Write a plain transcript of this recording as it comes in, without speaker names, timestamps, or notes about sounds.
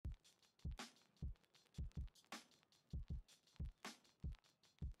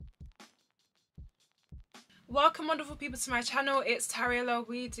Welcome wonderful people to my channel. It's Tariella.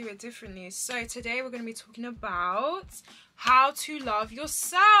 We do it differently. So today we're going to be talking about how to love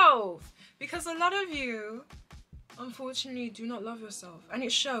yourself, because a lot of you unfortunately do not love yourself and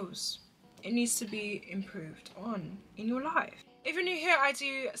it shows. It needs to be improved on in your life. If you're new here, I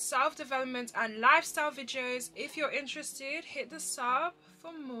do self-development and lifestyle videos. If you're interested, hit the sub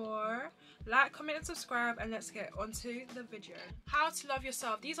for more. Like, comment and subscribe, and let's get onto the video. How to love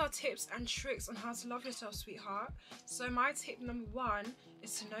yourself. These are tips and tricks on how to love yourself, sweetheart. So my tip number one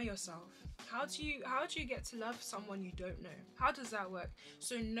is to know yourself. How do you get to love someone you don't know? How does that work?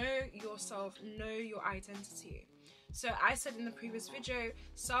 So know yourself, know your identity. So I said in the previous video,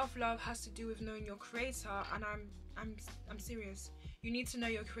 self-love has to do with knowing your creator, and I'm serious. You need to know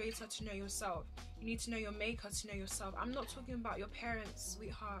your creator to know yourself. You need to know your maker to know yourself. I'm not talking about your parents,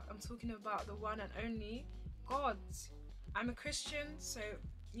 sweetheart. I'm talking about the one and only God. I'm a Christian, so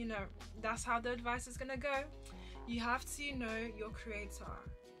you know that's how the advice is gonna go. You have to know your creator.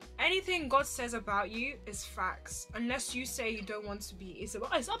 Anything God says about you is facts, unless you say you don't want to be. It's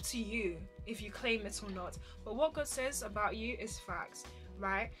up to you if you claim it or not. But what God says about you is facts,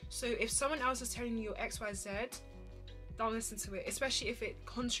 right? So if someone else is telling you XYZ, don't listen to it, especially if it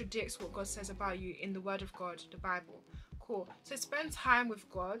contradicts what God says about you in the Word of God, the Bible. Cool. So spend time with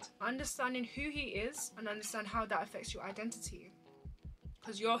God, understanding who He is, and understand how that affects your identity,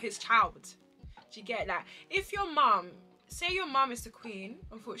 because you're His child. Do you get that? If your mom, say your mom is the queen,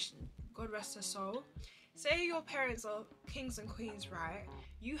 unfortunately, God rest her soul. Say your parents are kings and queens, right?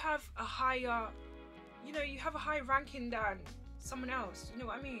 You have a higher, you have a higher ranking than someone else. You know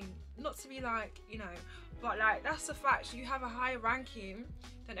what I mean? Not to be like, but like that's the fact. You have a higher ranking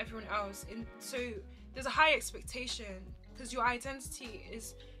than everyone else, and so there's a high expectation, because your identity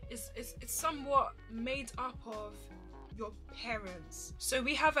is somewhat made up of your parents. So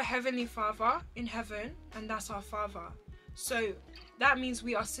we have a heavenly Father in heaven, and that's our Father. So that means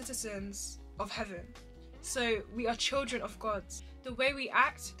we are citizens of heaven. So we are children of God. The way we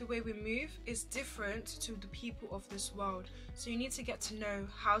act, the way we move is different to the people of this world. So you need to get to know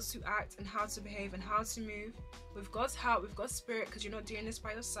how to act and how to behave and how to move with God's help, with God's spirit, because you're not doing this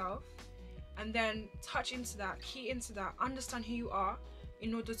by yourself. And then touch into that, key into that, understand who you are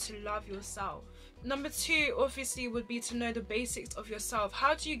in order to love yourself. Number two, obviously, would be to know the basics of yourself.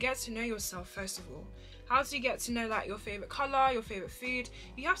 How do you get to know yourself, first of all? How do you get to know like your favorite color, your favorite food?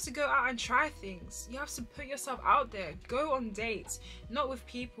 You have to go out and try things. You have to put yourself out there. Go on dates, not with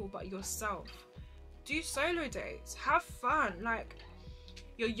people, but yourself. Do solo dates. Have fun. Like,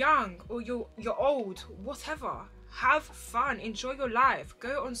 you're young or you're old, whatever. Have fun. Enjoy your life.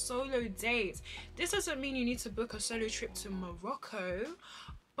 Go on solo dates. This doesn't mean you need to book a solo trip to Morocco,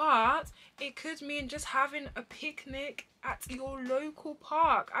 but it could mean just having a picnic at your local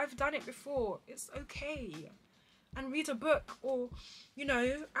park. I've done it before. It's okay. And read a book, or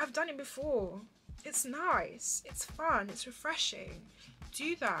I've done it before. It's nice. It's fun. It's refreshing.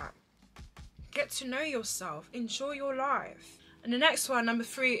 Do that. Get to know yourself. Enjoy your life. And the next one, number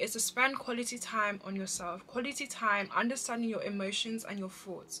three, is to spend quality time on yourself. Quality time, understanding your emotions and your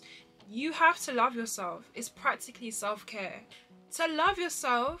thoughts. You have to love yourself. It's practically self-care. To love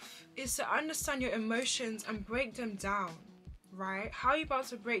yourself is to understand your emotions and break them down, right? How are you about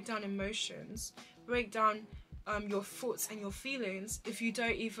to break down emotions, break down your thoughts and your feelings if you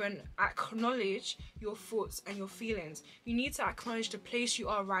don't even acknowledge your thoughts and your feelings? You need to acknowledge the place you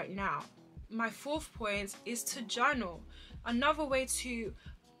are right now. My fourth point is to journal. Another way to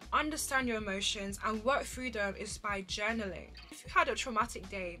understand your emotions and work through them is by journaling. If you had a traumatic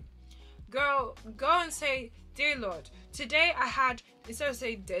day, girl, go and say, "Dear Lord, today I had," instead of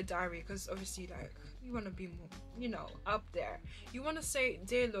saying "Dear Diary," because obviously like you want to be more, up there. You want to say,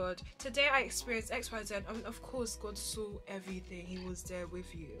 "Dear Lord, today I experienced XYZ." I mean, of course, God saw everything. He was there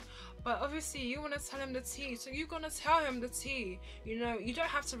with you. But obviously, you want to tell him the tea. So you're going to tell him the tea. You don't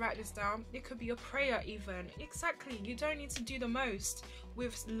have to write this down. It could be a prayer even. Exactly. You don't need to do the most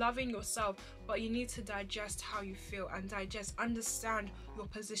with loving yourself, but you need to digest how you feel and understand your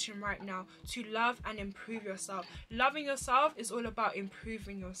position right now to love and improve yourself. Loving yourself is all about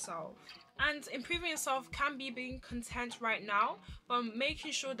improving yourself. And improving yourself can be being content right now, but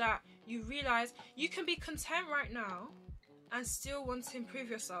making sure that you realize you can be content right now and still want to improve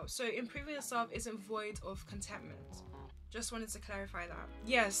yourself. So improving yourself isn't void of contentment. Just wanted to clarify that.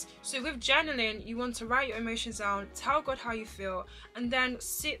 Yes, so with journaling, you want to write your emotions down, tell God how you feel, and then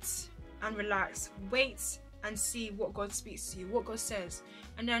sit and relax, wait and see what God speaks to you, what God says.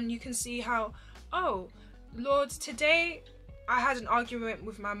 And then you can see how, oh, Lord, today I had an argument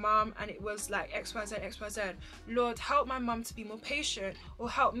with my mom and it was like XYZ, XYZ. Lord, help my mom to be more patient, or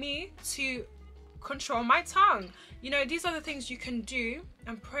help me to control my tongue. You know, these are the things you can do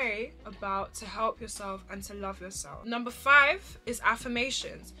and pray about to help yourself and to love yourself. Number 5 is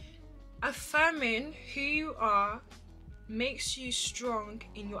affirmations. Affirming who you are makes you strong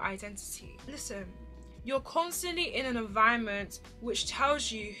in your identity. Listen, you're constantly in an environment which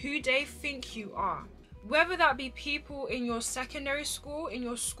tells you who they think you are. Whether that be people in your secondary school, in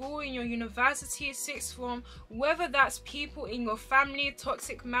your university, sixth form, whether that's people in your family,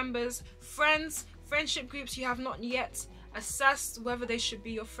 toxic members, friends, friendship groups you have not yet assessed whether they should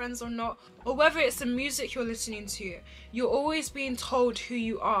be your friends or not, or whether it's the music you're listening to, you're always being told who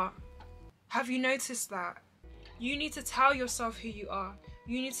you are. Have you noticed that? You need to tell yourself who you are.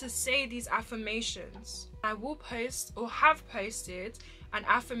 You need to say these affirmations. I will post or have posted an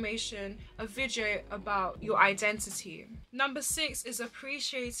affirmation, a video about your identity. Number 6 is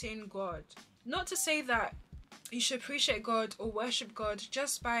appreciating God. Not to say that you should appreciate God or worship God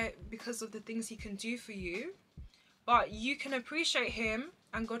just because of the things he can do for you, but you can appreciate him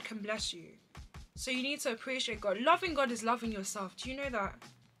and God can bless you. So you need to appreciate God. Loving God is loving yourself. Do you know that?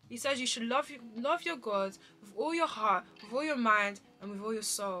 He says you should love your God with all your heart, with all your mind, and with all your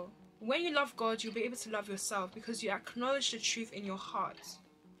soul. When you love God, you'll be able to love yourself because you acknowledge the truth in your heart.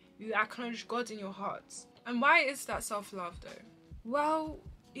 You acknowledge God in your heart. And why is that self-love though? Well,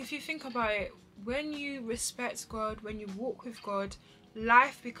 if you think about it, when you respect God, when you walk with God,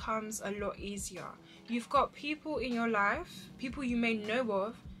 life becomes a lot easier. You've got people in your life, people you may know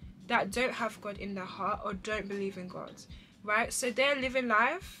of, that don't have God in their heart or don't believe in God, right? So they're living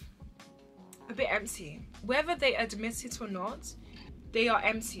life a bit empty. Whether they admit it or not, they are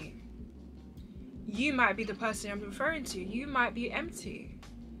empty. You might be the person I'm referring to. You might be empty.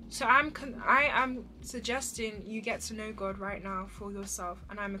 So I am suggesting you get to know God right now for yourself,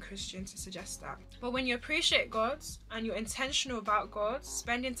 and I'm a Christian to suggest that. But when you appreciate God and you're intentional about God,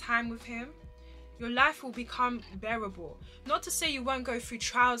 spending time with him, your life will become bearable. Not to say you won't go through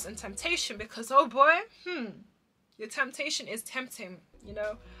trials and temptation, because oh boy, your temptation is tempting, you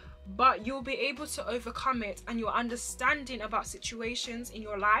know, but you'll be able to overcome it, and your understanding about situations in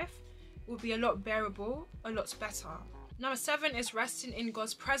your life will be a lot bearable, a lot better. Number 7 is resting in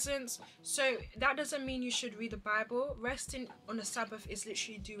God's presence. So that doesn't mean you should read the Bible. Resting on a Sabbath is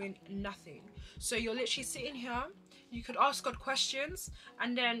literally doing nothing. So you're literally sitting here. You could ask God questions,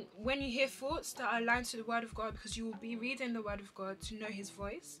 and then when you hear thoughts that are aligned to the word of God, because you will be reading the word of God to know his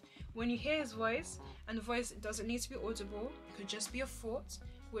voice. When you hear his voice, and the voice doesn't need to be audible, it could just be a thought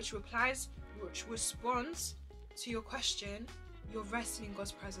which responds to your question, you're resting in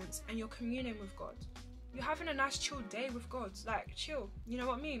God's presence and you're communing with God. You're having a nice chill day with God. Like, chill, you know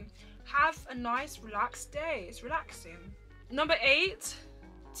what I mean? Have a nice relaxed day. It's relaxing. Number 8,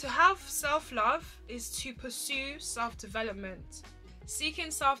 to have self-love is to pursue self-development.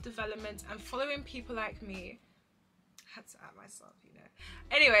 Seeking self-development and following people like me. I had to add myself, you know.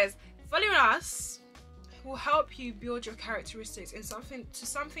 Anyways, following us will help you build your characteristics in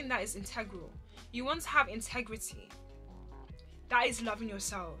something that is integral. You want to have integrity. That is loving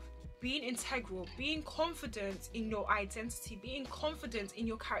yourself. Being integral, being confident in your identity, being confident in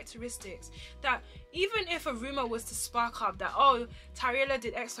your characteristics. That even if a rumor was to spark up that, oh, Tariela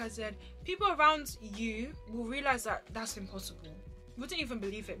did X, Y, Z, people around you will realize that that's impossible. You wouldn't even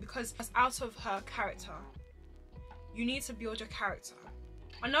believe it because it's out of her character. You need to build your character.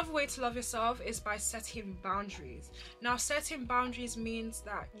 Another way to love yourself is by setting boundaries. Now, setting boundaries means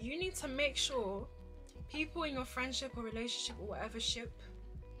that you need to make sure people in your friendship or relationship or whatever ship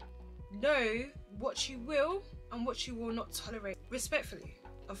know what you will and what you will not tolerate, respectfully,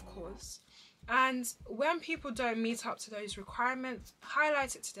 of course. And when people don't meet up to those requirements,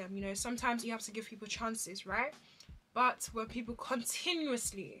 highlight it to them. You know, sometimes you have to give people chances, right? But when people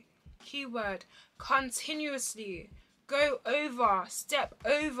continuously, keyword, continuously step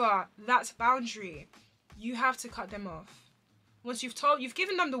over that boundary, you have to cut them off. Once you've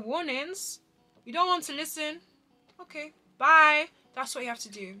given them the warnings, you don't want to listen, okay, bye. That's what you have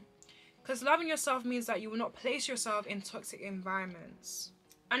to do. Because loving yourself means that you will not place yourself in toxic environments.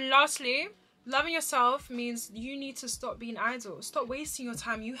 And lastly, loving yourself means you need to stop being idle. Stop wasting your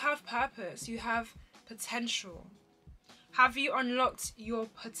time. You have purpose. You have potential. Have you unlocked your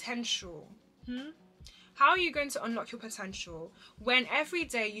potential? How are you going to unlock your potential when every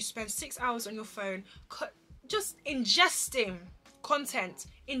day you spend 6 hours on your phone just ingesting content,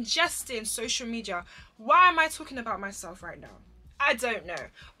 ingesting social media? Why am I talking about myself right now? I don't know.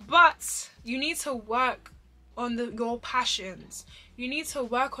 But you need to work on your passions. You need to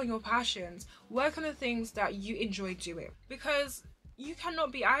work on your passions. Work on the things that you enjoy doing. Because you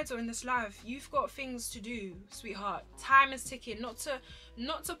cannot be idle in this life. You've got things to do, sweetheart. Time is ticking. Not to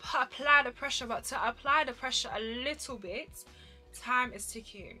apply the pressure, but to apply the pressure a little bit. Time is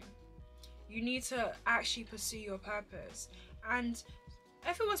ticking. You need to actually pursue your purpose. And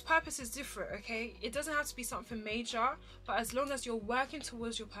everyone's purpose is different, okay? It doesn't have to be something major, but as long as you're working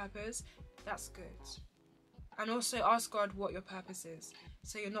towards your purpose, that's good. And also ask God what your purpose is,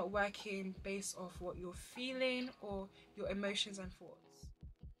 so you're not working based off what you're feeling or your emotions and thoughts.